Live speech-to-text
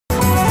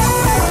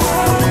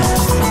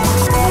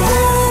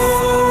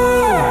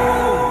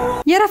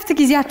የረፍት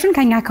ጊዜያችን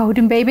ከኛ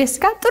ከእሁድን በኢቢኤስ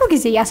ጋር ጥሩ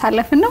ጊዜ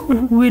ያሳለፍን ነው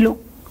ውሎ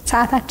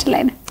ሰዓታችን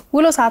ላይ ነው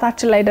ውሎ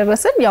ሰዓታችን ላይ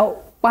ደረስን ያው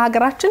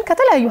በሀገራችን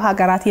ከተለያዩ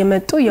ሀገራት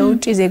የመጡ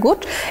የውጭ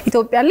ዜጎች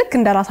ኢትዮጵያ ልክ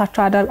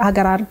እንደራሳቸው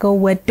ሀገር አድርገው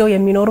ወደው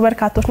የሚኖሩ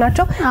በርካቶች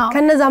ናቸው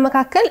ከነዛ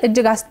መካከል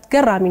እጅግ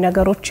አስገራሚ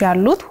ነገሮች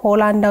ያሉት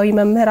ሆላንዳዊ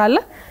መምህር አለ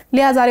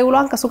ሊያ ዛሬ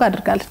ውሏን ከሱ ጋር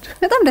አድርጋለች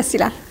በጣም ደስ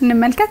ይላል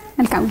እንመልከት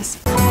መልካም ጊዜ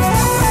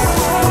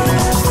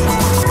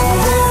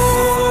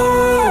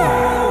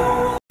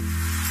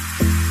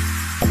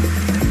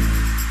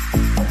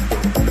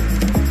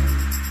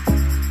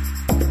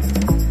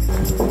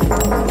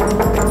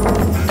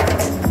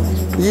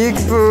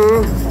ይግቡ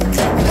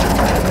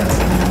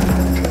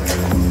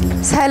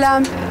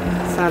ሰላም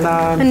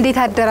እንዴት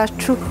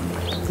አደራችሁ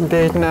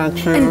እንዴት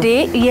ናችሁ እንዴ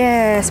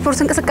የስፖርት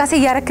እንቅስቃሴ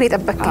ያረክን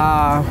የጠበቅከኝ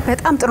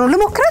በጣም ጥሩ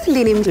ልሞክራት እንዴ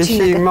ነው የምትችይ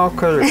ነገር እሺ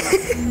ሞክር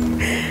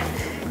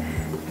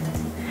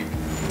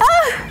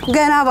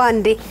ገና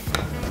ባንዴ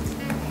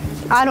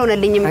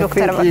አልሆነልኝም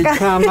ዶክተር በቃ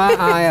ቻማ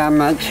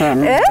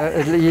አያመቸም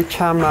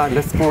ይቻማ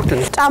ለስፖርት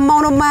ጫማው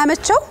ነው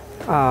የማያመቸው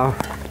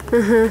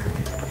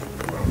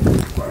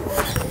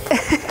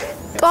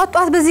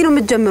ጧት በዚህ ነው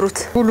የምትጀምሩት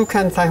ሁሉ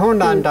ቀን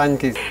ሳይሆን አንዳንድ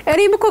ጊዜ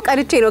እኔም እኮ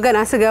ቀልቼ ነው ገና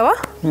ስገባ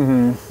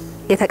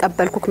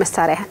የተቀበልኩክ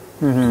መሳሪያ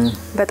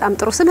በጣም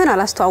ጥሩ ስምህን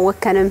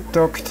አላስተዋወከንም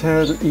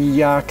ዶክተር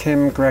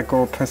ኢያኪም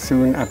ግሬጎር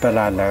ፐሱን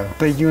አበላለሁ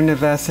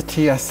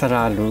በዩኒቨርሲቲ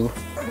አሰራሉ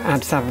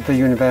አዲስ አበባ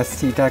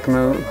ዩኒቨርሲቲ ደግሞ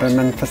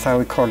በመንፈሳዊ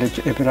ኮሌጅ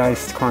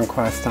ኢብራይስጥ ቋንቋ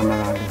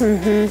አስተምራለሁ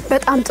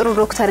በጣም ጥሩ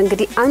ዶክተር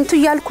እንግዲህ አንቱ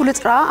እያልኩ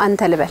ልጥራ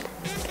አንተ ልበል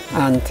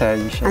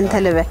አንተ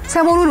ልበል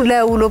ሰሞኑን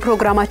ለውሎ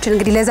ፕሮግራማችን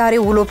እንግዲህ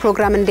ለዛሬው ውሎ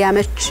ፕሮግራም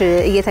እንዲያመች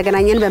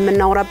እየተገናኘን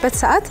በመናወራበት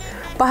ሰዓት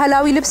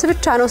ባህላዊ ልብስ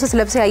ብቻ ነው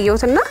ስትለብስ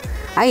ያየሁትና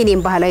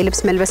አይኔም ባህላዊ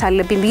ልብስ መልበስ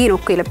አለብኝ ብዬ ነው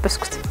እኮ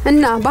የለበስኩት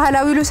እና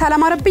ባህላዊ ልብስ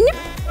አላማረብኝም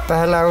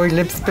ባህላዊ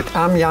ልብስ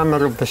በጣም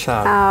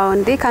ያምርብሻል አዎ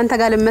እንዴ ካንተ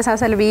ጋር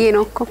ለመሳሰል ብዬ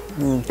ነው እኮ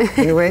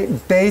ወይ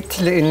ቤት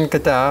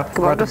ለእንግዳ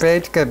ወደ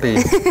ቤት ገቢ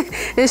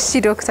እሺ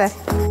ዶክተር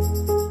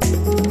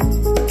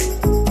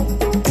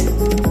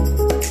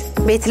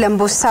ቤት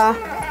ለምቦሳ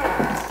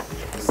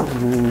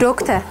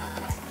ዶክተር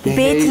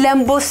ቤት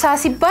ለምቦሳ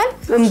ሲባል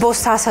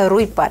እንቦሳ ሰሩ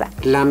ይባላል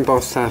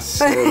ለምቦሳ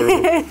ሰሩ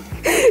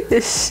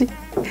እሺ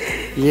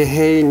ይሄ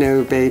ነው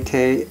ቤቴ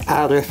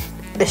አሪፍ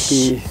እሺ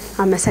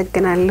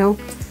አመሰግናለሁ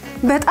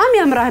በጣም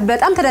ያምራል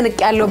በጣም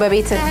ተደንቄያለሁ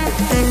በቤት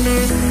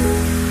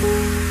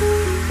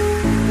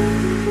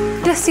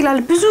ደስ ይላል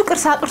ብዙ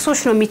ቅርሶች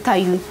ነው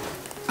የሚታዩኝ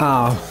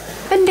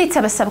እንዴት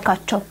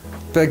ተበሰብካቸው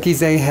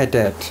በጊዜ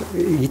ሄደት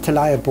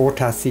የተለያየ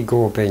ቦታ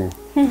ሲጎበኝ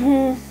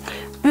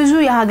ብዙ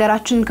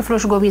የሀገራችን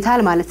ክፍሎች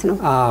ጎብኝታል ማለት ነው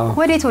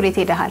ወዴት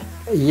ሄደሃል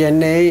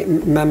የኔ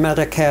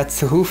መመረቂያ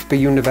ጽሁፍ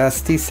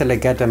በዩኒቨርሲቲ ስለ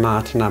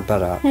ገዳማት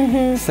ነበረ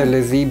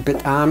ስለዚህ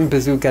በጣም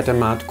ብዙ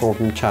ገዳማት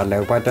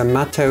ጎብኝቻለሁ ወደ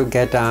 100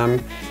 ገዳም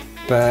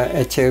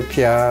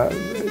በኢትዮጵያ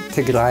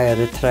ትግራይ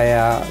ኤርትራ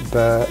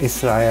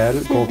በእስራኤል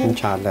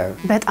ጎብኝቻለሁ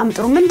በጣም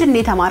ጥሩ ምንድነው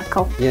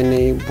የተማርከው የኔ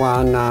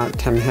ዋና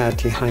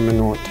ትምህርት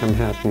ሃይማኖት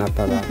ትምህርት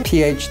ነበረ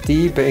PhD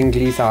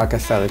በእንግሊዝ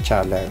አገር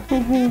ሰርቻለሁ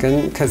ግን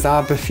ከዛ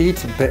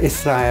በፊት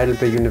በእስራኤል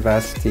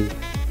በዩኒቨርሲቲ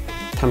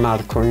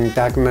ተማርኩኝ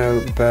ደግሞ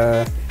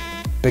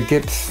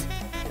በግብፅ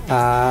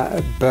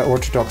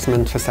በኦርቶዶክስ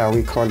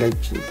መንፈሳዊ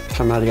ኮሌጅ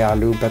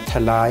ተማሪያለሁ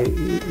በተለይ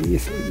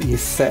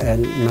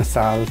የስዕል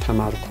መሳል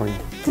ተማርኩኝ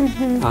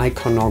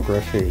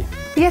iconography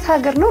የት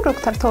ሀገር ነው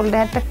ዶክተር ተወልደ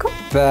ያደግከው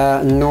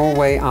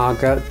በኖርዌይ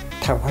አገር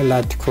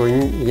ተወለድኩኝ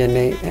የኔ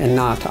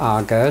እናት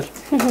አገር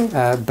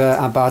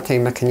በአባቴ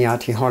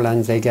ምክንያት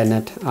የሆላንድ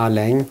ዜግነት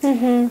አለኝ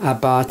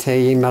አባቴ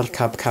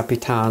መርከብ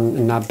ካፒታን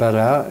ነበረ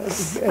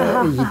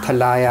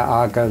የተለያየ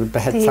አገር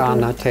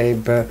በህፃናቴ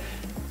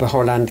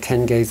በሆላንድ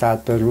ከንጌዛት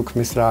በሩቅ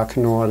ምስራቅ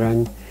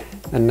ኖርን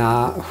እና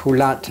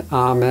 2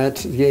 ዓመት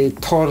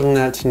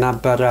የጦርነት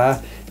ነበረ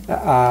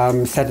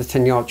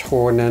ስደተኞች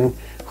ሆነን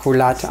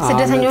 2 ዓመት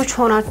ስደተኞች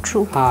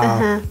ሆናችሁ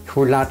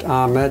 2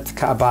 ዓመት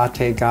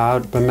ከአባቴ ጋር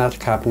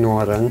በመርከብ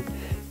ኖርን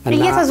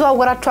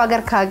እየተዘዋወራችሁ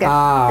ሀገር ከሀገር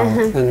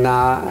እና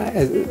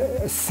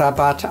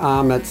 7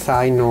 ዓመት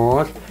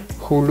ሳይኖር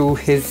ሁሉ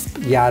ህዝብ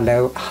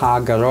ያለው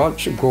ሀገሮች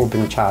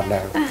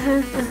ጎብኝቻለሁ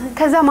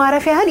ከዛ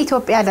ማረፊያህን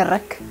ኢትዮጵያ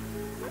አደረክ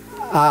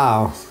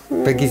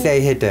በጊዜ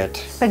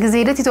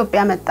ሂደት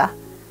ኢትዮጵያ መጣ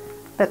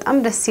በጣም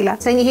ደስ ይላል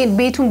ስለዚህ ይሄ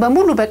ቤቱን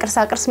በሙሉ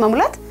በቅርሳቅርስ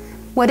መሙላት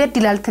ወደድ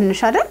ይላል ትንሽ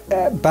አይደል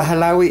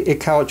ባህላዊ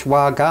እቃዎች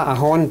ዋጋ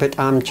አሁን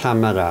በጣም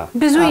ጨመረ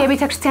ብዙ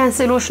የቤተክርስቲያን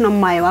ስዕሎች ነው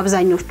ማየው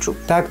አብዛኞቹ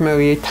ደግሞ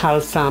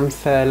የታልሳም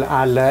ስዕል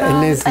አለ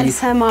እነዚህ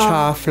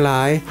ቻፍ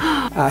ላይ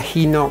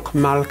ሂኖክ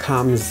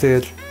ማልካም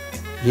ዝር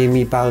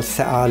የሚባል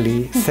ሰዓሊ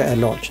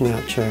ስዕሎች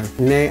ናቸው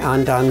እኔ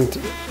አንዳንድ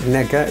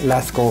ነገር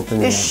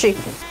ላስጎብኝ እሺ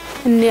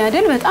እኔ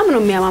አይደል በጣም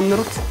ነው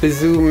የሚያማምሩት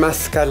ብዙ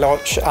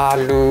መስቀሎች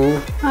አሉ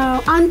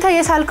አንተ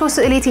የሳልከው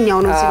ስዕል የትኛው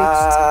ነው እዚህ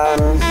ውስጥ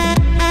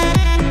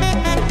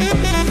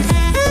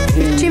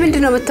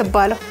ምንድነው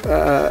የምትባለው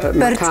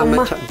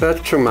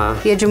በርቹማ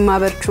የጅማ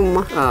በርቹማ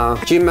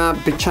ጅማ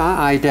ብቻ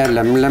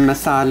አይደለም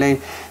ለምሳሌ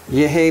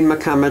ይሄ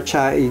መካመቻ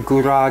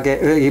ጉራጌ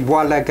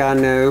ይዋለጋ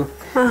ነው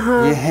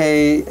ይሄ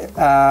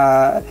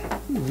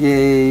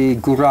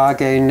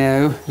የጉራጌ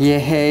ነው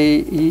ይሄ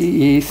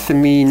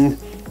የሰሜን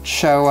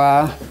ሸዋ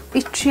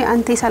እቺ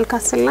አንተ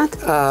ይሳልካስልናት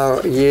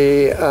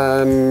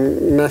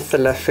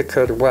مثل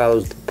فكر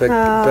والد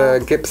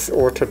بجبس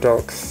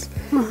أرثوذكس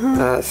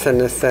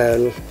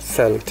سنسل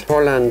سلت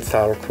هولند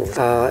سالكو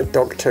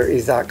دكتور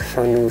إيزاك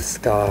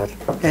فانوسكار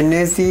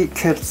النزي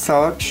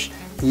كرسوش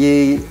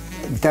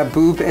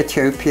دبوب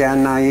إثيوبيا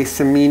ناي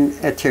سمين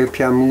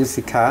إثيوبيا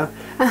موسيقى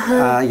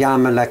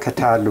يعمل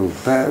كتالو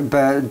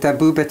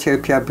بدبوب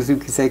إثيوبيا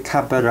بزوج زي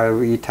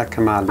كبروا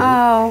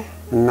يتكملوا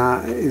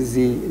نا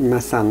زي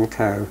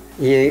مسانكو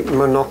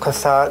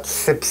منقصات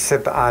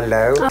سبسب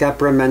علو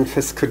جبر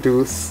منفس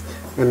كدوس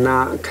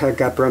نا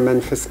كجبر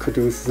منفس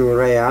كدوس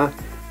زوريا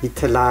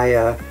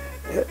يتلايا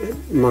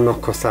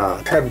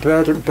منقصات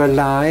كبر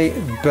بلاي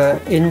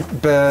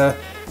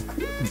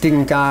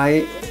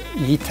بدنجاي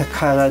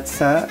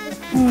يتكرتسا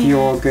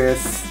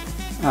جيورجس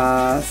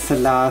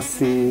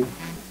سلاسي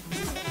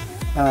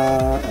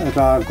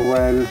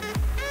راغويل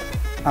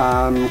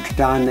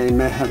كداني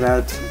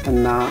مهرت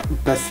እና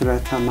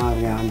በስረተ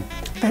ማርያም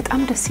በጣም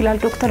ደስ ይላል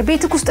ዶክተር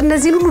ቤትክ ውስጥ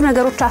እነዚህ ሁሉ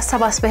ነገሮች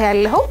አሰባስበህ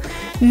ያለው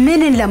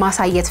ምንን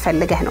ለማሳየት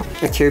ፈልገህ ነው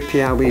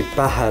ኢትዮጵያዊ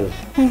ባህል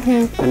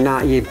እና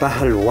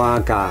የባህል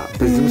ዋጋ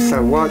ብዙ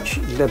ሰዎች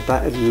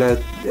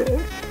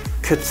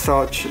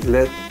ለክትሶች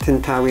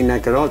ለጥንታዊ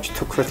ነገሮች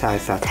ትኩረት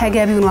አይሰጡም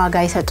ተገቢውን ዋጋ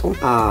አይሰጡም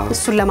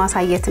እሱን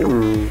ለማሳየት ነው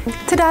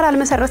ትዳር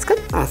አልመሰረትክም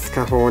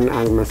እስካሁን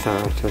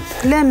አልመሰረትኩም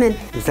ለምን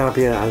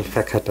እግዚአብሔር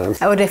አልፈቀደም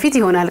ወደፊት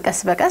ይሆናል ቀስ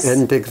በቀስ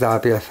እንደ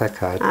እግዚአብሔር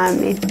ፈቃድ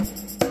አሜን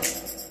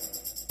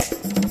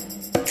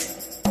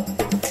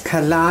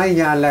ከላይ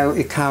ያለው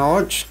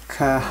እቃዎች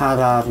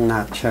ከሐራር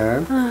ናቸው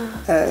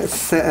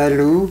ስዕሉ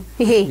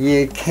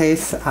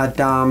የኬስ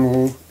አዳሙ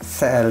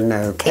ስዕል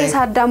ነው ኬስ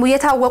አዳሙ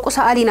የታወቁ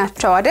ሰዓሊ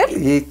ናቸው አይደል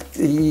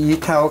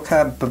ይታወቀ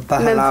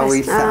ባህላዊ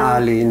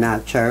ሰዓሊ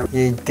ናቸው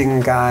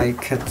የድንጋይ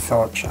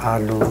ቅርጾች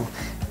አሉ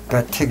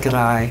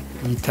በትግራይ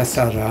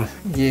የተሰራ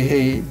ይሄ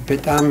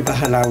በጣም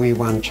ባህላዊ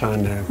ዋንጫ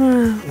ነው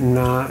እና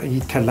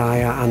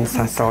የተለያየ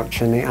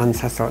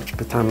እንስሳዎች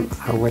በጣም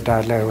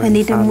እወዳለሁ እኔ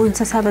ደግሞ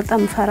እንስሳ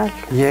በጣም እፈራለሁ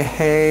ይሄ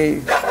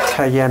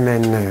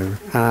ከየመን ነው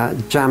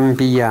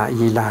ጃምቢያ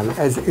ይላል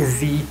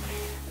እዚህ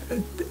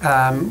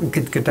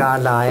ግድግዳ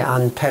ላይ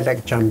አንተለቅ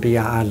ጃምቢያ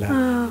አለ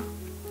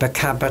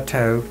በካበቶ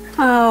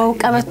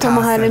ቀበቶ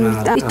መሃል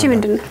እቺ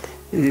ምንድነው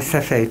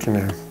ሰፌድ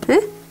ነው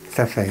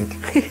ሰፌድ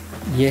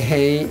ይሄ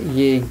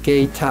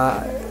የጌታ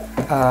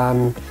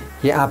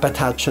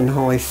የአባታችን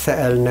ሆይ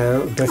ስዕል ነው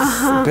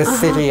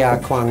በሲሪያ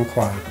ቋንቋ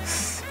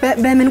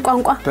በምን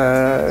ቋንቋ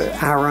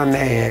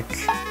በአራማይክ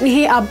ይሄ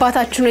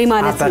አባታችን ሆይ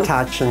ማለት ነው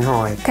አባታችን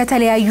ሆይ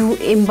ከተለያዩ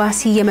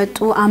ኤምባሲ የመጡ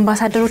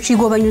አምባሳደሮች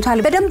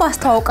ይጎበኙታል በደንብ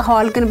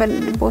አስተዋውቀዋል ግን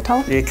በቦታው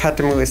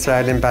የቀድሞ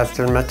እስራኤል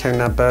አምባሳደር መተው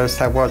ነበር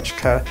ሰዎች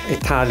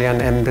ከኢጣሊያን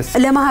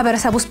ኤምባሲ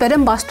ለማህበረሰብ ውስጥ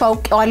በደንብ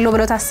አስተዋውቀዋለሁ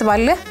ብለው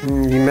ታስባለህ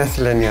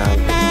ይመስለኛል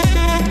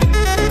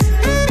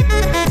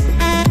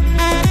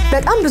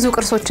በጣም ብዙ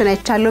ቅርሶችን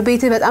አይቻለሁ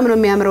ቤት በጣም ነው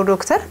የሚያምረው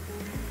ዶክተር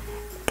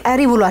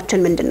ቀሪ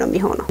ብሏችን ምንድነው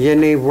የሚሆነው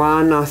የኔ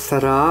ዋና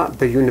ስራ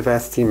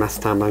በዩኒቨርሲቲ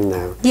ማስተማር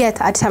ነው የት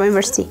አዲስ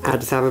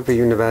አበባ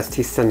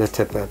ዩኒቨርሲቲ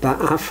ሰነተበ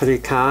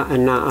በአፍሪካ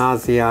እና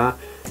አሲያ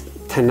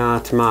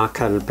ተናት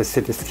ማከል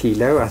በ6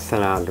 ኪሎ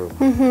አሰራለሁ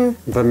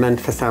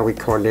በመንፈሳዊ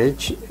ኮሌጅ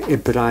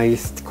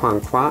ኢብራይስት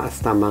ቋንቋ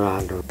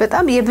አስተምራለሁ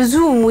በጣም የብዙ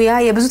ሙያ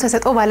የብዙ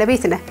ተሰጥኦ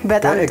ባለቤት ነህ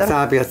በጣም ጥሩ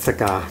እግዚአብሔር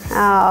ስጋ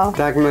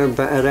ደግሞ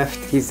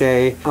በእረፍት ጊዜ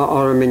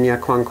ኦሮምኛ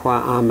ቋንቋ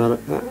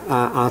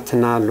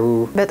አጥናለሁ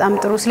በጣም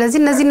ጥሩ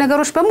ስለዚህ እነዚህ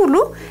ነገሮች በሙሉ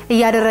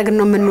እያደረግን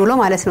ነው የምንውለው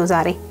ማለት ነው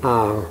ዛሬ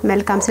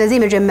መልካም ስለዚህ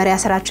መጀመሪያ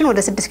ስራችን ወደ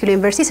 6 ኪሎ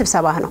ዩኒቨርሲቲ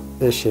ስብሰባ ነው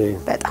እሺ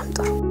በጣም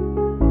ጥሩ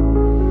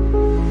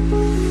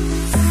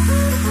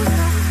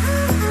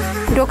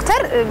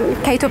ዶክተር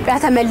ከኢትዮጵያ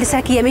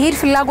ተመልሰክ የመሄድ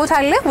ፍላጎት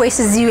አለ ወይስ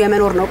እዚሁ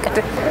የመኖር ነው ቅድ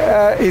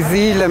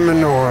እዚህ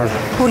ለመኖር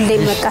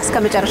ሁሌም በቃ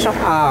እስከመጨረሻው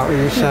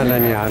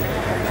ይሻለኛል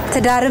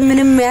ትዳር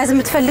ምንም መያዝ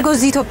የምትፈልገው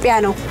እዚህ ኢትዮጵያ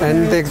ነው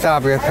እንደ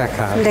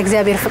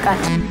እግዚአብሔር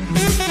ፈቃድ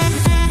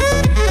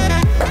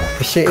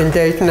እሺ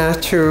እንዴት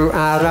ናችሁ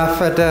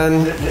አራፈደን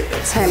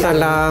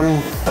ሰላም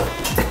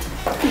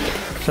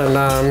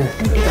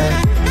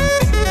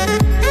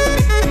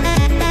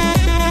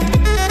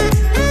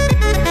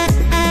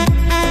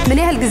ምን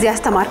ያህል ጊዜ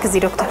አስተማርክ እዚህ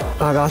ዶክተር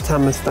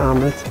 4-5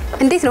 አመት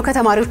እንዴት ነው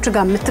ከተማሪዎቹ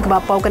ጋር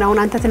የምትግባባው ግን አሁን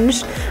አንተ ትንሽ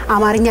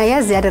አማርኛ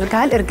ያዝ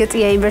ያደርጋል እርግጥ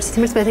የዩኒቨርሲቲ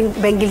ትምህርት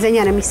በእንግሊዘኛ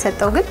ነው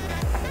የሚሰጠው ግን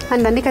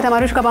አንዳንዴ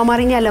ከተማሪዎች ጋር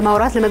በአማርኛ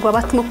ለማውራት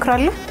ለመግባባት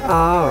ትሞክራለህ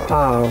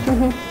አዎ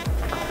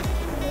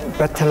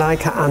በተለይ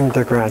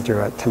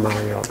ከአንደርግራጁዌት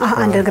ተማሪዎች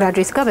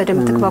አንደርግራጁዌት ጋር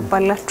በደንብ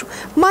ትግባባላችሁ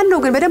ማን ነው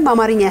ግን በደንብ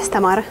አማርኛ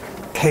ያስተማረ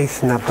ኬስ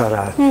ነበር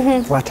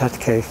ዋታት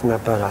ኬስ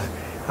ነበር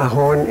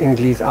አሁን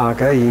እንግሊዝ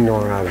አገር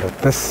ይኖራሉ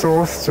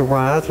በሶስት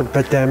ወር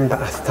በደንብ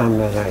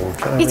አስተምረኝ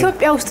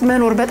ኢትዮጵያ ውስጥ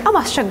መኖር በጣም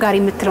አስቸጋሪ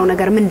የምትለው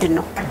ነገር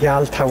ምንድነው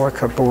ያልታወቀ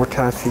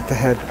ቦታ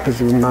ሲተሄድ ብዙ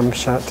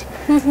መምሸት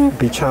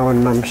ብቻውን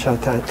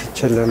መምሸት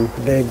አትችልም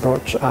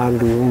ሌቦች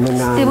አሉ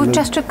ምናምን ሌቦች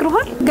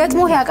ያስቸግሩሃል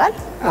ገጥሞ ያውቃል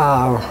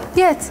አዎ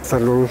የት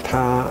ሱሉልታ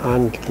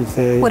አንድ ጊዜ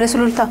ወደ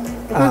ሱሉልታ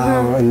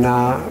እና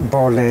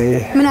ቦሌ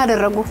ምን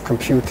አደረጉ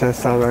ኮምፒውተር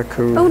ሰረቁ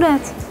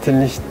እውነት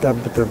ትንሽ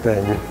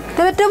ደብድበኝ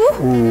ደብደቡ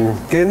አታስቡ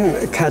ግን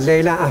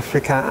ከሌላ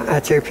አፍሪካ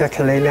ኢትዮጵያ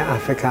ከሌላ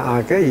አፍሪካ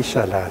አገር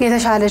ይሻላል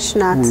የተሻለች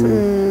ናት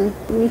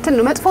እንትን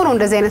መጥፎ ነው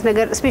እንደዚህ አይነት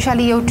ነገር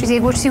ስፔሻሊ የውጭ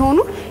ዜጎች ሲሆኑ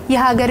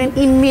የሀገርን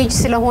ኢሜጅ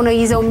ስለሆነ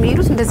ይዘው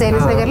የሚሄዱት እንደዚህ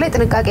አይነት ነገር ላይ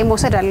ጥንቃቄ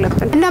መውሰድ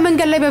አለብን እና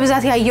መንገድ ላይ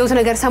በብዛት ያየሁት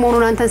ነገር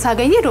ሰሞኑን አንተን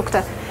ሳገኘ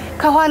ዶክተር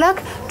ከኋላክ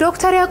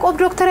ዶክተር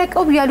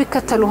ያዕቆብ ያሉ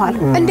ይከተሉሃል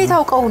እንዴት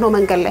አውቀው ነው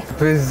መንገድ ላይ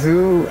ብዙ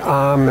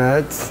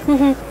አመት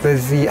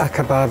በዚህ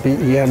አካባቢ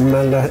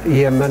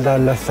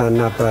የመላለሳ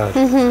ነበር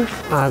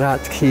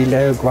 4 ኪሎ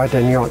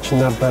ጓደኞች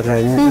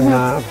ነበረኝ እና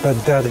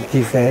በደርግ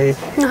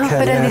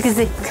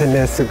ጊዜ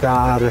ከነሱ ጋር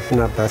አሪፍ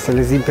ነበር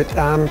ስለዚህ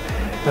በጣም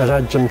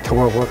ረጅም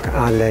ትውውቅ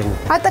አለኝ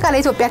አጠቃላይ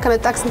ኢትዮጵያ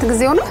ከመጣክ ስንት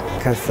ጊዜ ሆነ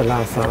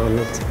ከ30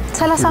 አመት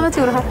 30 አመት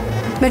ይሆናል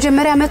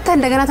መጀመሪያ መጣ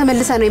እንደገና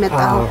ተመልሰ ነው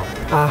የመጣው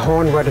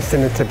አሁን ወደ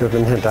ስነጥበብ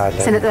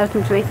እንሄዳለን ስነጥበብ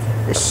ትምህርት ቤት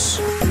እሺ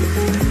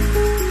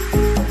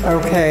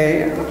Okay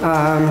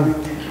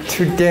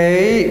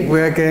today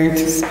we're going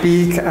to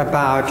speak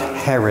about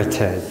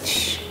heritage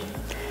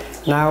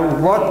now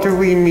what do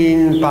we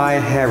mean by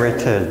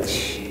heritage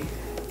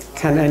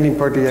can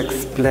anybody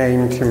explain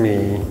to me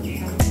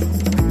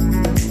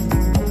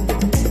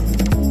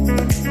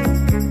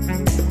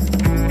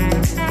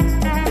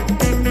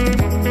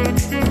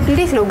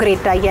እንዴት ነው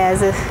ግሬድ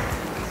አያያዝ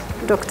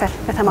ዶክተር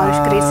ለተማሪዎች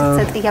ግሬድ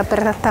ስትሰጥ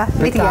ያበረታታ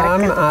እንዴት ያረከ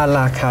በጣም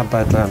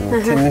አላካበደም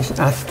ትንሽ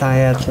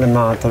አስተያየት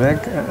ለማድረግ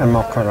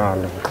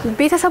እሞክራለሁ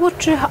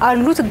ቤተሰቦች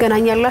አሉ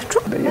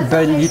ትገናኛላችሁ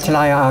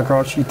በየተለያዩ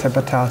አገሮች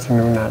የተበታተኑ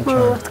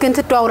ናቸው ግን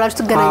ትደዋውላችሁ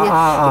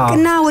ትገናኛላችሁ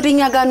እና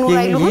ወደኛ ጋር ኑሮ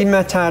አይሉ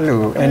ይመጣሉ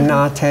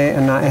እናቴ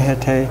እና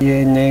እህቴ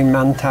የኔ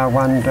መንታ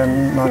ወንድም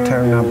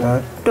መጥተው ነበር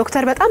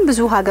ዶክተር በጣም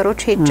ብዙ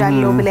ሀገሮች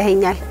ሄጃለሁ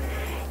ብለኸኛል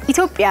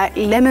ኢትዮጵያ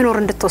ለመኖር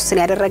እንድትወስን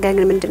ያደረገ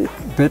ግን ምንድነው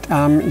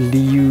በጣም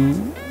ልዩ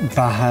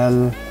ባህል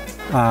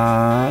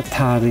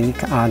ታሪክ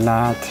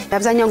አላት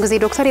አብዛኛው ጊዜ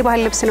ዶክተር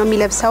የባህል ልብስ ነው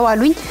የሚለብሰው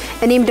አሉኝ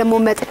እኔም ደግሞ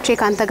መጥቼ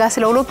ካንተ ጋር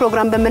ስለውሎ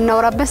ፕሮግራም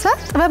በመናወራበት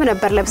ሰዓት ጥበብ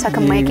ነበር ለብሳ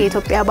ከማይከ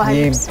የኢትዮጵያ ባህል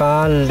ልብስ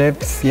የባህል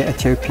ልብስ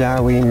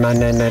የኢትዮጵያዊ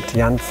ማንነት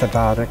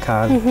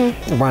ያንጸባርቃል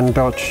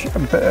ወንዶች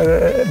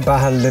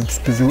ባህል ልብስ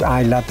ብዙ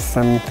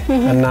አይለብስም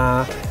እና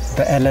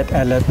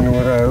በእለት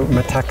ኑሮ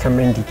መታከም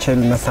እንዲችል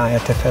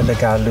መሳየት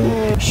ይፈልጋሉ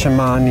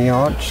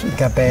ሽማኔዎች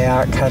ገበያ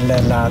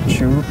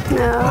ከሌላችሁ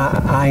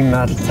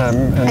አይመርጥም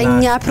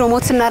እኛ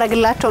ፕሮሞት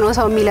እናረግላቸው ነው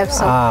ሰው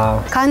የሚለብሰው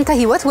ካንተ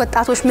ህይወት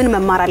ወጣቶች ምን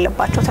መማር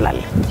አለባቸው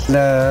ትላለህ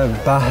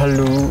ለባህሉ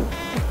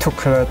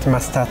ትኩረት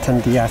መስጠት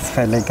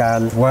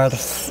እንዲያስፈልጋል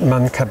ወርስ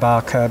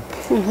መንከባከብ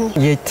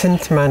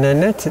የጥንት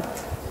ማንነት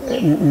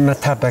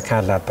መጠበቅ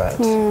አለበት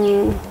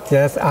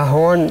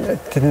አሁን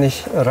ትንሽ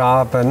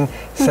ራብን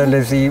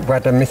ስለዚህ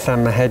ወደ ምሳ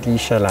መሄድ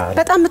ይሻላል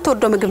በጣም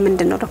የምትወደው ምግብ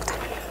ምንድነው ዶክተር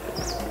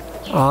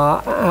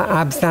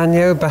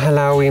አብዛኛው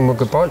ባህላዊ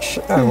ምግቦች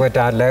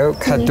እወዳለሁ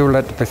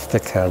ከዱለት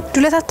በስተቀር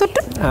ዱለት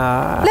አትወድም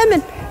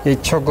ለምን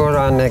የቸጎራ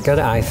ነገር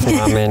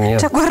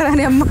አይስማማኝም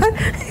ቸጎራን ያማል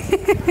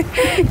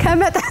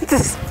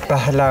ከመጠጥስ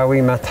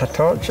ባህላዊ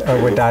መጠጦች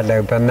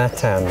እወዳለሁ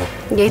በመጠን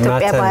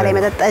የኢትዮጵያ ባህላዊ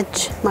መጠጥ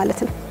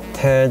ማለት ነው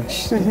ተጅ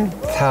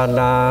ታላ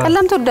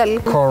ቀለም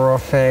ትወዳለህ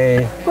ኮረፌ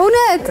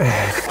እውነት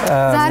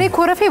ዛሬ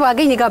ኮረፌ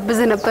ባገኝ ጋብዝ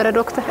ነበር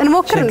ዶክተር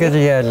እንሞክር ችግር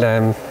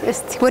የለም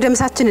እስቲ ወደ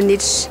ምሳችን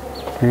እንሂድ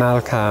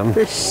መልካም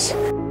እሺ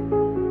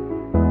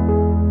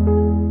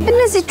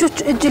እነዚህ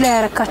እጅ ላይ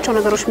ያረካቸው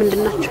ነገሮች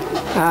ምንድናቸው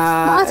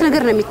ማአት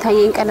ነገር ነው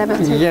የሚታየኝ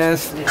ቀለበት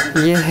yes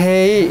ይሄ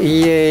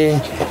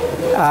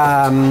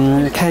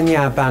ከኛ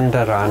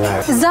ባንዲራ ነው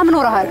እዛም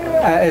ኖርሃል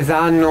እዛ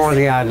ኖር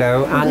ያለው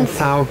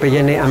አንሳው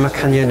በየኔ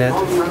አማካኝነት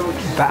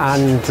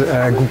በአንድ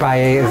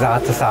ጉባኤ እዛ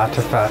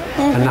ተሳተፈ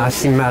እና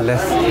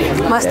ሲመለስ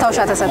ማስታወሻ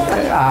ተሰጠ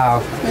አዎ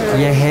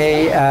ይሄ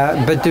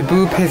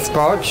በደቡብ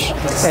ህዝቦች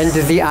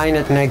እንደዚህ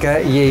አይነት ነገር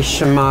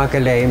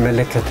የሽማግሌ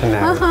ምልክት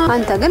ነው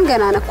አንተ ግን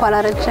ገና ነህ እኮ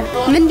አላረጀም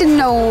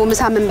ምንድነው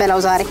ምሳ ምን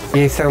በላው ዛሬ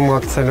የሰው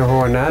ወቅት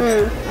ስለሆነ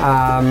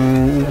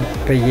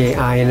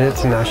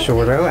በየአይነት ናሽሮ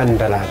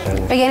እንበላለን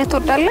በየአይነት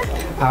ትወዳለህ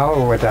አዎ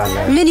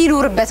እወዳለሁ ምን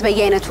ይኖርበት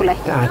በየአይነቱ ላይ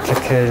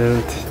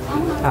አትክልት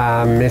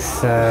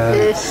ምስር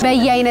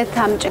በየአይነት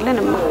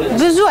አምጭልንማ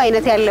ብዙ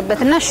አይነት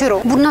ያለበትና ሽሮ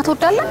ቡና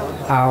ትወዳለህ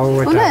አዎ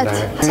እወዳለሁ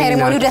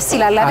ሴሬሞኒው ደስ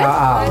ይላል አይደል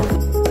አዎ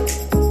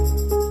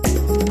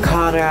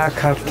ቃሪያ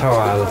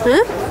ከርተዋል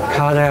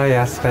ቃሪያ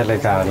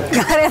ያስፈልጋል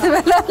ቃሪያ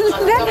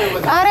ትበላለህ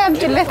ቃሪያ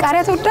አምጭልህ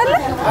ቃሪያ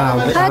ትወዳለህ አዎ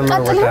በጣም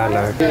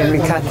እወዳለሁ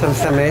የሚካተል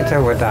ስሜት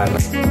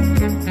እወዳለሁ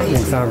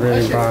እግዚአብሔር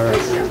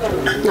ይባርክ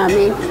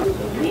አሜን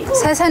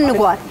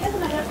ሰሰንጓል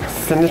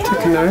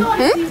ስንትክ ነው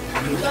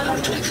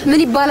ምን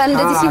ይባላል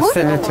እንደዚህ ሲሆን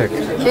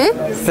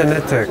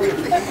ስንትክ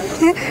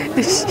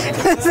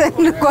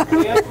ሰሰንጓል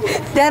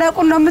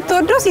ደረቁን ነው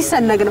የምትወደው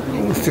ሲሰነግ ነው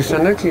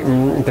ሲሰነግ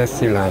ደስ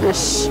ይላል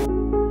እሺ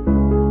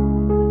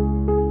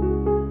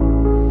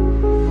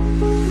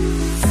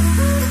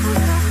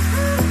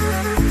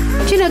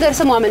ነገር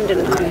ስሟ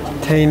ምንድነው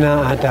ቴና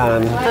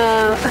አዳም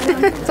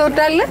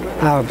ትወዳለህ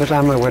አዎ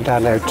በጣም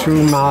እወዳለሁ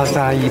ማዛ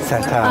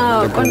ይሰጣል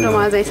አዎ ቆንጆ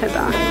ማዛ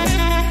ይሰጣል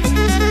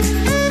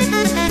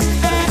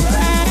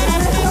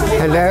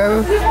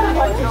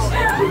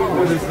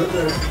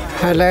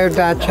hello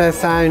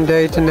ዳቸሳ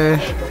እንዴት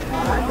ነህ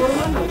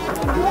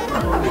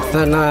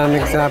ሰላም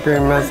እግዚአብሔር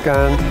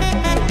ይመስገን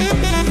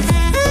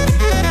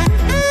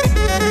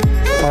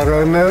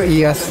ኦሮሞ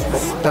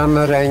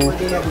ያስተምረኝ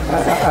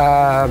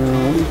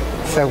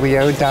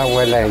ሰውየው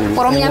ደወለኝ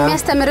ኦሮምኛ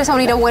የሚያስተምር ሰው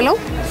ነው የደወለው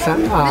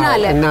ምን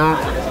አለ እና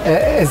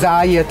እዛ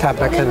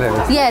እየጠበቀ ነው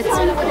የት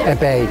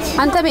ቤት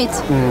አንተ ቤት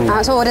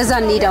ሰው ወደዛ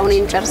እንሄዳው ነው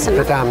እንጨርስና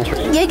በጣም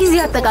የጊዜ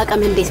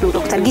አጠቃቀም እንዴት ነው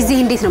ዶክተር ጊዜ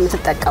እንዴት ነው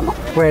የምትጠቀመው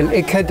well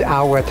እክድ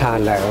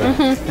አወጣለሁ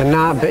እና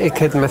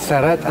በእክድ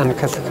መሰረት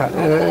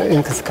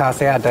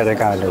እንቅስቃሴ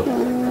አደርጋለሁ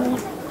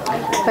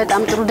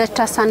በጣም ጥሩ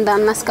ደቻሳ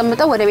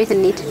እንዳናስቀምጠው ወደ ቤት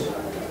እንሂድ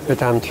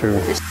በጣም ጥሩ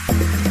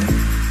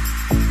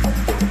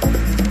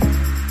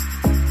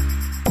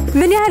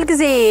ምን ያህል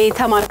ጊዜ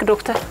ተማርክ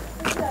ዶክተር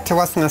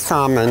ተወሰነ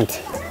ሳምንት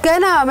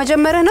ገና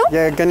መጀመሪያ ነው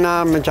የገና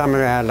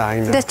መጀመሪያ ላይ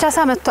ነው ደቻሳ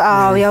መጥቶ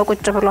ያው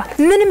ቁጭ ብሏል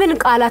ምን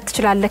ቃላት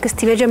ትችላለህ እስቲ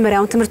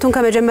መጀመሪያውን ትምህርቱን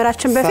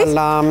ከመጀመራችን በፊት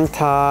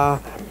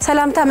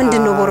ሰላምታ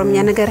ምንድነው በኦሮምኛ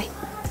ነገረኝ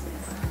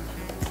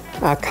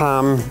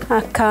አካም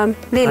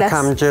ሌላስ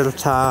አካም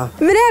ጀልታ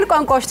ምን ያህል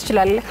ቋንቋዎች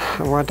ትችላለህ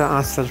ወደ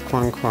 10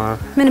 ቋንቋ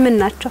ምን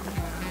ናቸው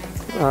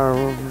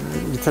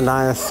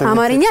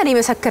አማርኛ እኔ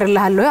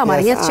መሰክርልሃለሁ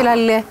አማርኛ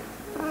ትችላለህ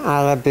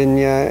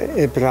Arabnya,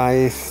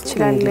 Ibraisk,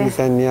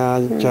 Inglesnya,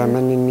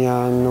 Germanya,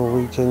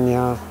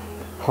 Norwegianya,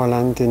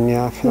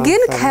 Hollandinya, Fransanya.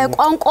 ግን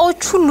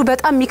ከቋንቋዎች ሁሉ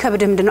በጣም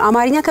የሚከብድ ምንድነው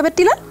አማርኛ ከበድ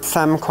ይላል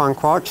ሰም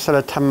ቋንቋዎች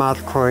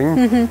ስለተማርኩኝ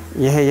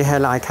ይሄ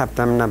ላይ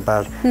ከብደም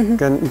ነበር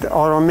ግን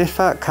ኦሮሚፋ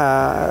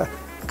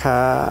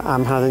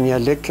ከአማርኛ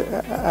ልክ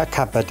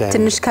ከበደ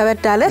ትንሽ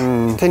ከበድ አለ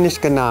ትንሽ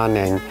ገና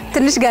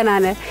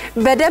ነኝ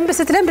በደንብ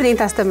ስትለምድ እኔን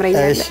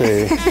ታስተምረኛለህ እሺ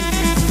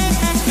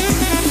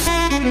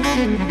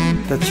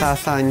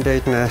ደቻሳ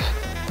እንዴት ነህ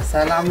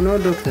ሰላም ነው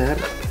ዶክተር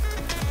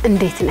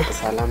እንዴት ነህ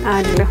ሰላም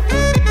አለሁ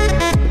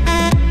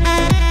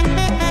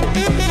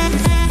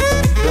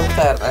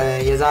ዶክተር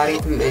የዛሬ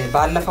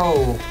ባለፈው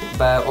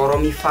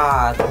በኦሮሚፋ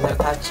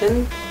ትምህርታችን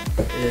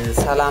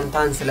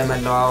ሰላምታን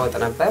ስለመለዋወጥ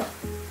ነበር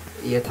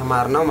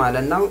የተማርነው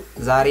ማለት ነው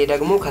ዛሬ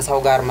ደግሞ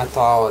ከሰው ጋር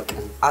መተዋወቅ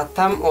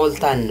አታም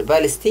ኦልታን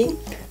በልስቲ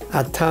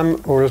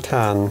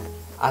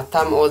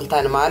አታም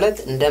ኦልታን ማለት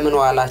እንደምን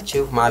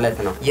ዋላችሁ ማለት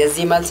ነው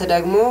የዚህ መልስ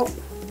ደግሞ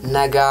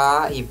ነጋ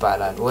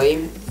ይባላል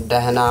ወይም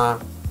ደህና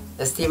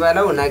እስቲ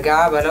በለው ነጋ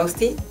በለው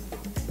እስቲ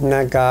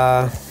ነጋ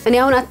እኔ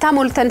አሁን አታም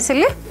ኦልታን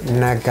ስለ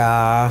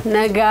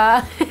ነጋ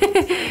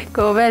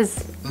ጎበዝ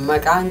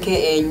መቃንከ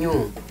ኤኙ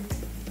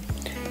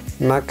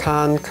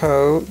መካንኮ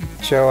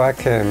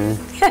ጆዋኪም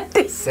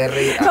ሰሪ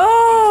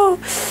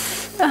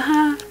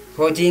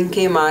ሆጂንኬ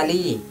ማሊ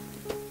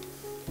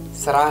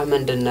ስራህ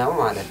ምንድነው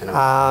ማለት ነው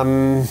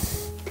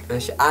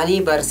እሺ አኒ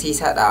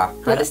በርሲሳዳ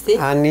በልስቲ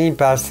አኒ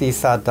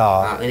በርሲሳዳ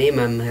እኔ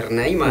መምህር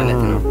ነኝ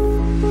ማለት ነው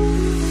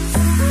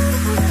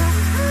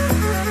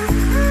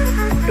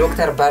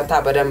ዶክተር በርታ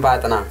በደንብ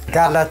አጥና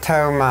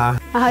ጋላተውማ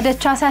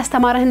ደቻሳ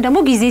ያስተማረህን ደግሞ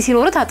ጊዜ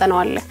ሲኖር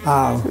ታጠናዋለህ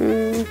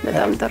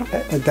በጣም ጥሩ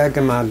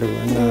ደግማሉ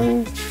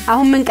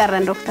አሁን ምን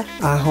ቀረን ዶክተር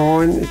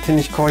አሁን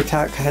ትንሽ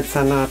ኮታ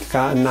ከህፃናት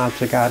ጋር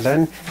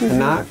እናድርጋለን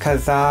እና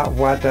ከዛ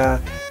ወደ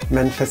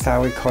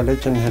መንፈሳዊ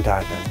ኮሌጅ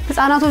እንሄዳለን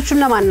ህፃናቶቹ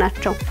ለማን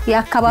ናቸው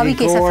የአካባቢ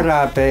ከሰፈር ጎራ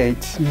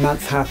ቤት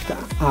መጽሐፍ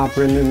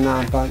አብረንና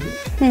ባል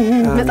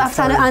መጽሐፍ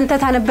አንተ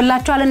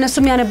ታነብላቸዋል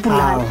እነሱም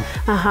ያነቡልሃል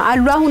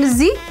አሉ አሁን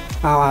እዚህ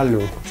አሉ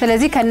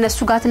ስለዚህ ከነሱ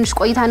ጋር ትንሽ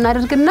ቆይታ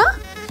እናደርግና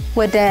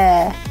ወደ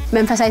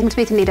መንፈሳዊ ትምህርት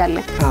ቤት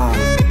እንሄዳለን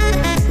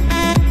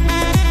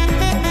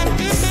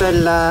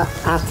ስለ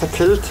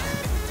አትክልት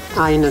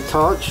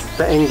አይነቶች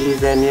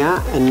በእንግሊዘኛ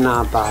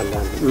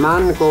እናባለን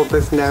ማን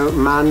ጎበዝ ነው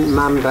ማን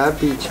ማንበብ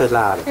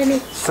ይችላል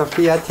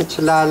ሶፊያ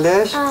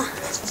ትችላለሽ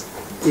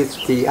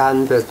እስቲ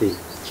አንብቢ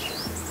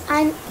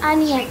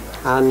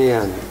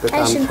አንያን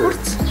በጣም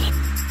ሽንኩርት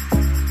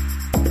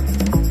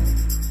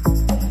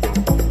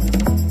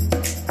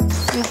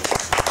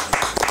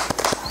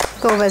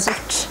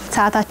ጎበዞች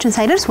ሰዓታችን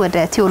ሳይደርስ ወደ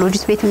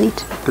ቴዎሎጂት ቤት እንሂድ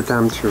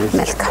በጣም ጥሩ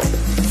መልካም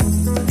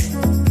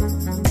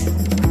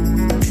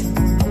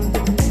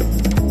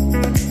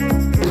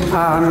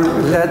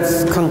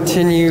let's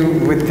continue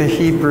with the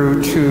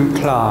Hebrew 2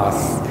 class.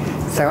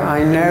 So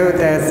I know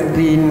there's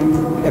been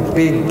a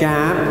big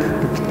gap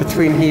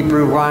between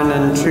Hebrew 1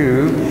 and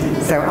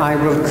 2, so I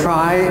will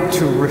try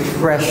to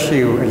refresh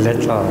you a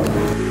little.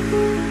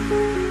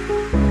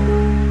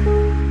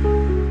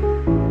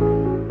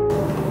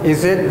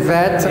 Is it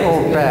vet or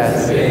bet?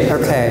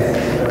 Okay.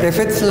 If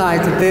it's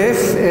like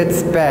this,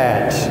 it's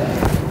bet.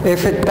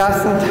 If it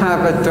doesn't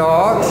have a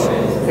dot,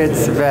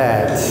 it's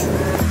vet.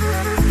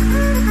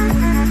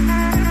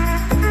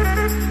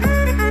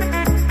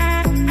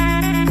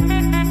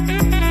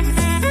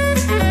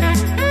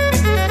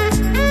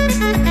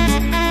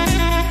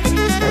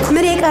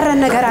 ምን የቀረን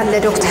ነገር አለ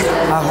ዶክተር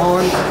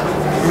አሁን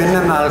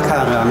ምንም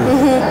አልቀረም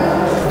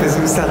ብዙ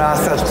ስራ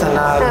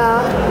ሰርተናል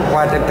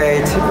ወደ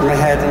ቤት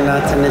መሄድና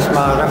ትንሽ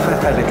ማረፍ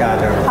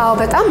እፈልጋለሁ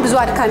በጣም ብዙ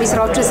አድካሚ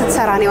ስራዎችን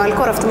ስትሰራ ነው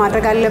ያልከው ረፍት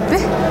ማድረግ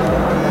አለብህ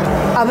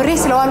አብሬ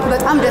ስለዋልኩ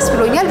በጣም ደስ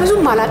ብሎኛል ብዙ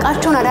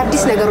ማላቃቸውን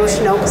አዳዲስ ነገሮች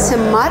ነው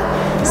ስማር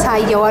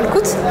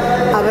ሳይያዋልኩት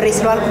አብሬ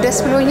ስለዋልኩ ደስ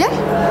ብሎኛል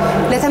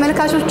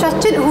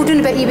ለተመልካቾቻችን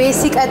እሁድን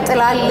በኢቢኤስ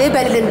ይቀጥላል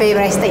በልልን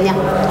በኢብራይስተኛ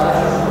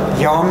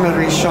Yom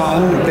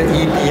Rishon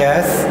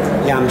beEBS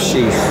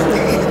Yamshich.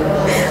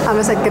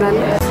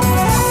 አመሰግናለሁ